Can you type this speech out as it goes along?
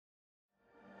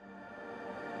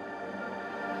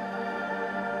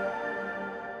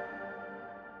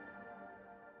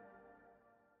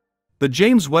The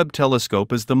James Webb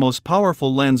Telescope is the most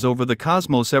powerful lens over the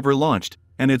cosmos ever launched,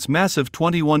 and its massive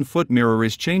 21-foot mirror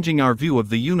is changing our view of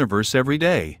the universe every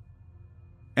day.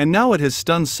 And now it has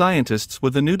stunned scientists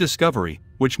with a new discovery,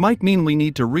 which might mean we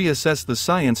need to reassess the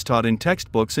science taught in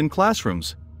textbooks in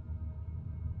classrooms.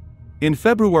 In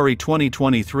February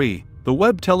 2023, the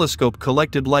Webb Telescope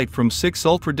collected light from 6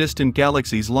 ultra-distant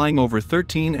galaxies lying over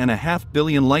 13.5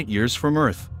 billion light-years from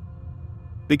Earth.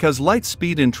 Because light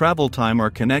speed and travel time are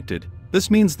connected,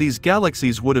 this means these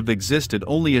galaxies would have existed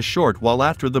only a short while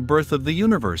after the birth of the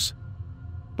universe.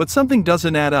 But something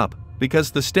doesn't add up,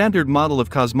 because the standard model of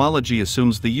cosmology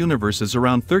assumes the universe is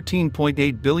around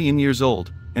 13.8 billion years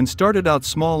old, and started out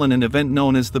small in an event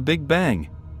known as the Big Bang.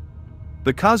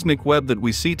 The cosmic web that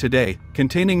we see today,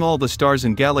 containing all the stars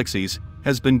and galaxies,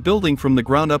 has been building from the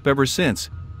ground up ever since.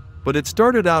 But it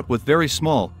started out with very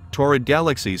small, torrid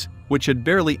galaxies, which had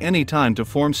barely any time to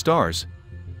form stars.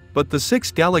 But the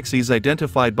 6 galaxies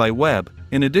identified by Webb,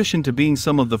 in addition to being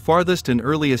some of the farthest and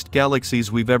earliest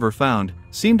galaxies we've ever found,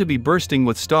 seem to be bursting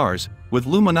with stars, with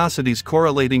luminosities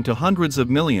correlating to hundreds of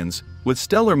millions, with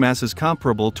stellar masses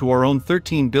comparable to our own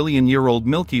 13-billion-year-old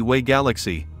Milky Way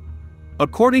galaxy.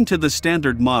 According to the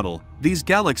standard model, these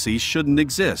galaxies shouldn't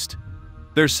exist.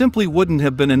 There simply wouldn't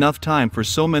have been enough time for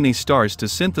so many stars to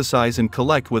synthesize and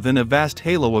collect within a vast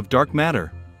halo of dark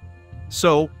matter.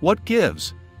 So, what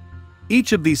gives?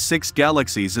 Each of these 6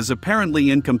 galaxies is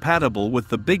apparently incompatible with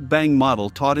the Big Bang model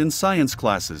taught in science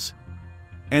classes.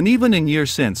 And even in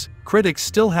years since, critics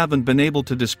still haven't been able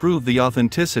to disprove the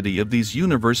authenticity of these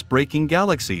universe-breaking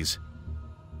galaxies.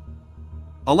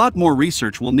 A lot more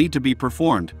research will need to be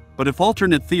performed, but if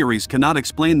alternate theories cannot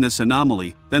explain this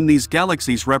anomaly, then these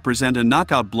galaxies represent a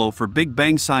knockout blow for Big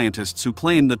Bang scientists who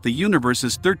claim that the universe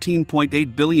is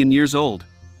 13.8 billion years old.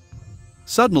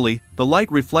 Suddenly, the light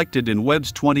reflected in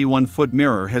Webb's 21-foot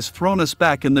mirror has thrown us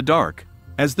back in the dark.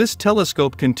 As this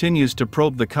telescope continues to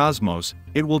probe the cosmos,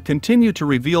 it will continue to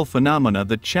reveal phenomena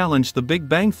that challenge the Big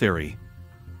Bang theory.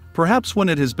 Perhaps when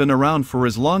it has been around for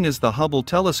as long as the Hubble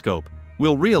telescope,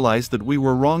 we'll realize that we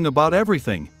were wrong about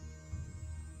everything.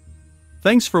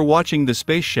 Thanks for watching the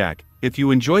Space Shack. If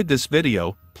you enjoyed this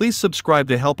video, please subscribe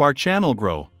to help our channel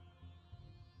grow.